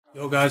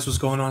Yo guys, what's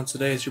going on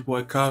today? It's your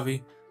boy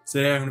Kavi.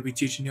 Today I'm going to be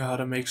teaching you how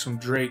to make some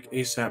Drake,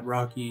 ASAP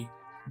Rocky,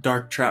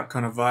 dark trap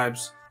kind of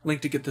vibes.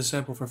 Link to get the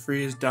sample for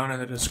free is down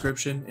in the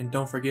description, and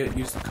don't forget,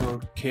 use the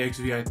code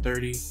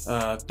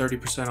KXVI30,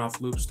 30%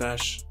 off loop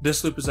stash.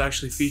 This loop is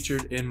actually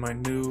featured in my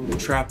new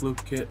trap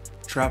loop kit,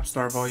 Trap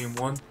Star Volume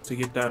 1. To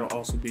get that, will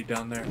also be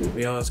down there. But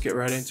yeah, let's get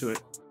right into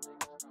it.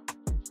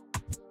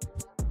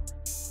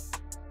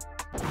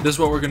 This is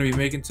what we're going to be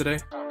making today.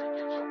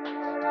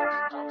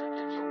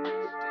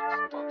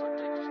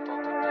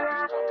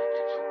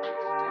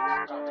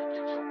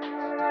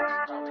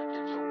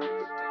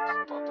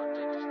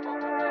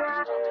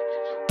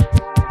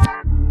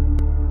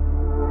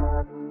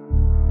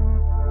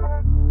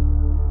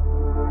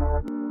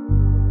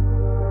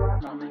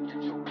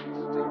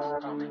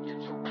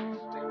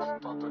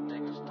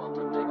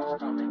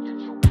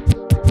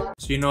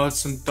 So you know, it's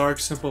some dark,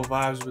 simple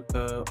vibes with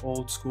the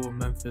old school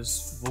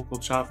Memphis vocal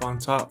chop on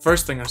top.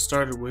 First thing I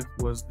started with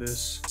was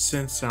this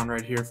synth sound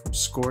right here from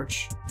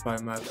Scorch by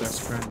my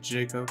best friend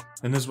Jacob.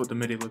 And this is what the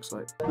MIDI looks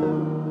like.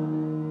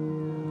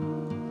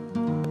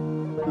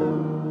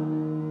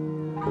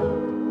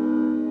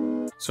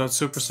 So it's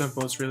super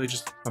simple. It's really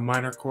just a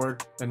minor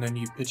chord and then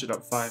you pitch it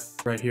up 5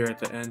 right here at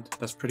the end.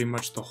 That's pretty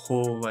much the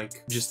whole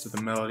gist of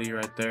the melody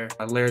right there.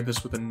 I layered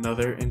this with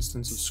another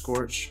instance of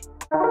Scorch.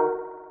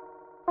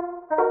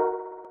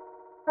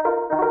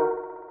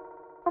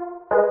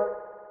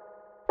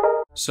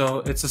 So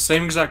it's the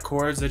same exact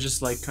chords, they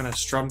just kind of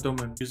strummed them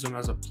and used them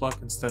as a pluck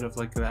instead of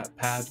that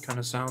pad kind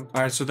of sound.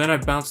 Alright, so then I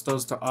bounced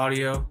those to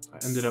audio.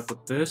 I ended up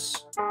with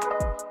this.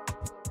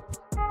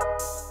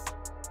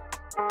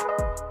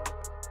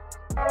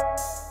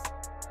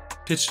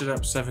 Pitched it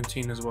up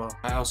 17 as well.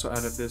 I also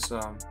added this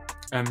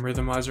M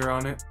rhythmizer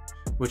on it,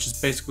 which is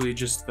basically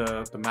just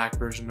the Mac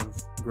version of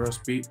gross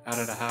beat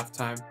added a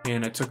halftime.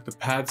 And I took the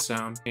pad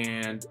sound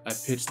and I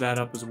pitched that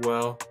up as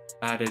well.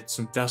 Added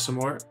some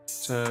decimort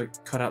to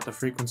cut out the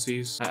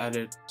frequencies. I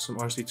added some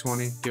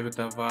RC20, give it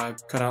that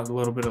vibe. Cut out a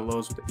little bit of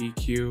lows with the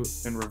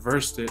EQ and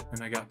reversed it,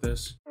 and I got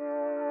this.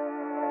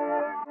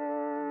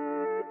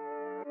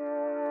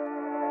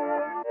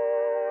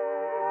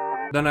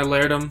 Then I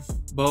layered them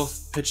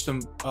both, pitched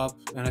them up,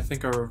 and I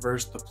think I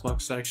reversed the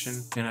pluck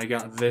section, and I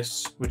got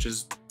this, which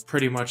is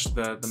pretty much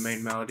the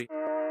main melody.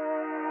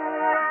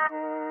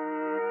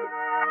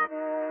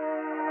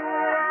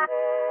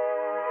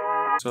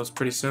 So it's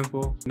pretty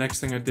simple. Next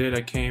thing I did,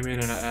 I came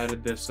in and I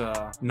added this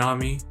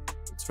Nami.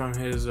 It's from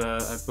his,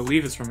 I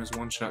believe it's from his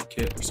one-shot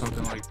kit or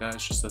something like that.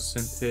 It's just a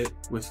synth hit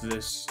with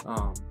this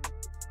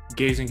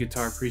gazing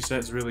guitar preset.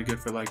 It's really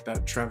good for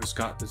that Travis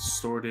Scott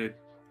distorted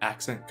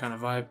accent kind of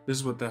vibe. This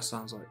is what that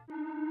sounds like.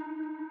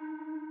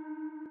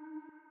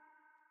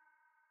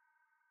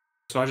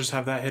 So I just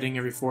have that hitting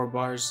every 4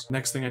 bars.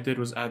 Next thing I did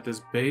was add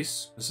this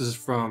bass. This is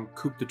from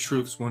Coupe de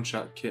Truth's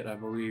one-shot kit, I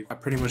believe. I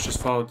pretty much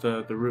just followed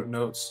the root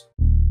notes.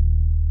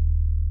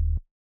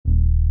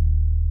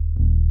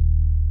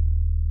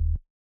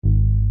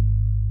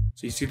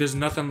 So you see there's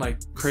nothing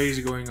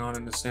crazy going on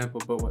in the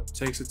sample, but what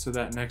takes it to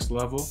that next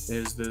level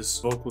is this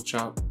vocal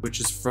chop, which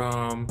is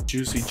from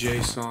Juicy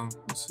J's song.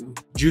 Let's see.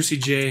 Juicy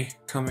J,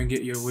 Come and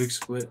Get Your Wig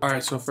Split.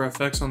 Alright, so for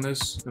effects on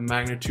this, the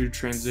Magnitude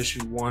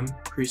Transition 1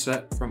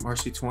 preset from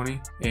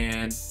RC20,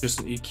 and just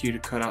an EQ to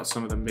cut out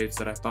some of the mids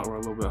that I thought were a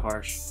little bit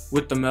harsh.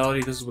 With the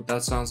melody, this is what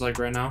that sounds like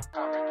right now.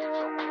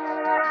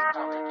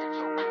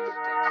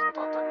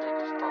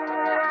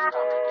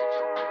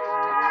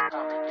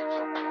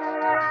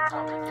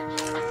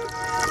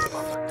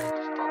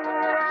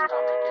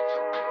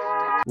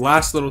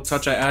 Last little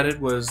touch I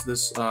added was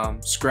this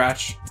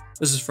scratch.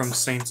 This is from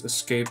Saints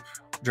Escape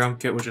drum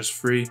kit, which is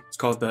free. It's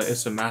called the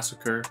It's a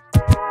Massacre.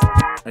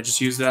 I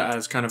just used that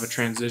as kind of a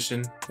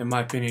transition. In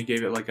my opinion, it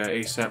gave it a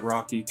ASAP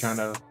Rocky kind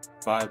of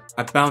vibe.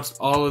 I bounced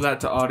all of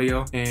that to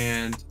audio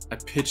and I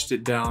pitched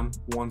it down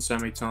 1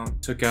 semitone.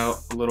 Took out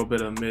a little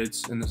bit of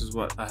mids, and this is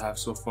what I have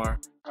so far.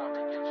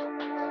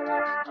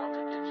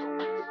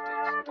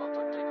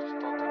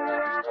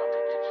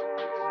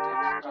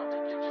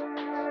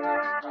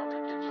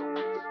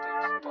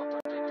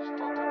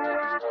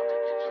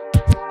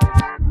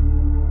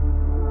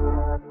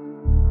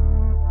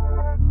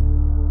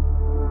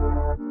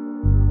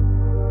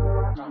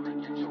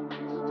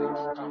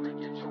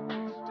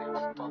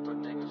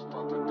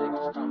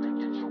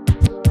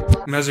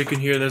 And as you can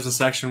hear, there's a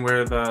section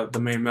where the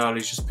main melody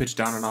is just pitched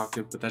down an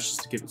octave, but that's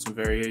just to give it some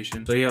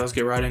variation. So yeah, let's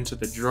get right into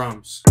the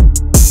drums.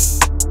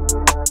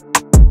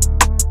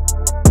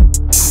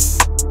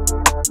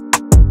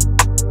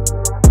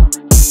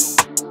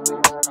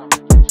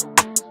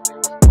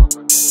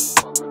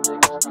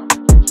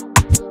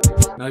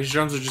 Now these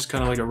drums are just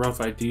kind of a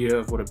rough idea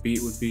of what a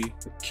beat would be.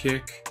 The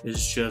kick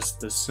is just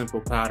this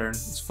simple pattern.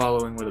 It's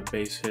following where the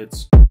bass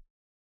hits.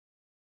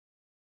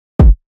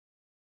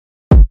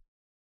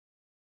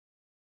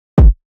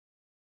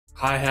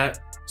 Hi-hat,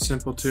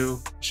 simple too.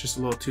 It's just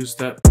a little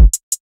 2-step.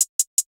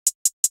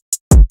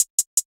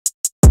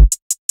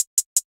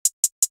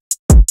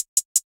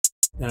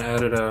 And I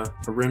added a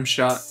rim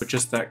shot with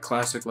just that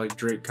classic like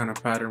Drake kind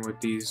of pattern with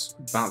these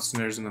bounce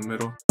snares in the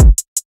middle.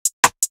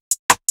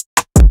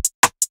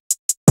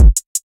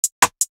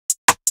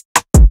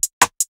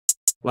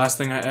 Last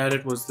thing I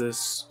added was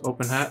this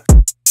open hat.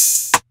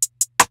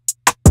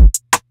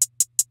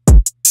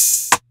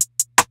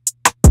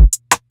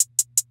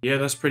 Yeah,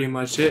 that's pretty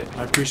much it.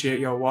 I appreciate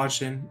y'all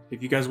watching.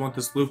 If you guys want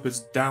this loop, it's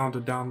down to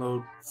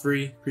download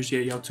free.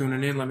 Appreciate y'all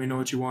tuning in. Let me know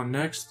what you want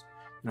next,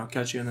 and I'll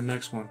catch you in the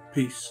next one.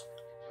 Peace.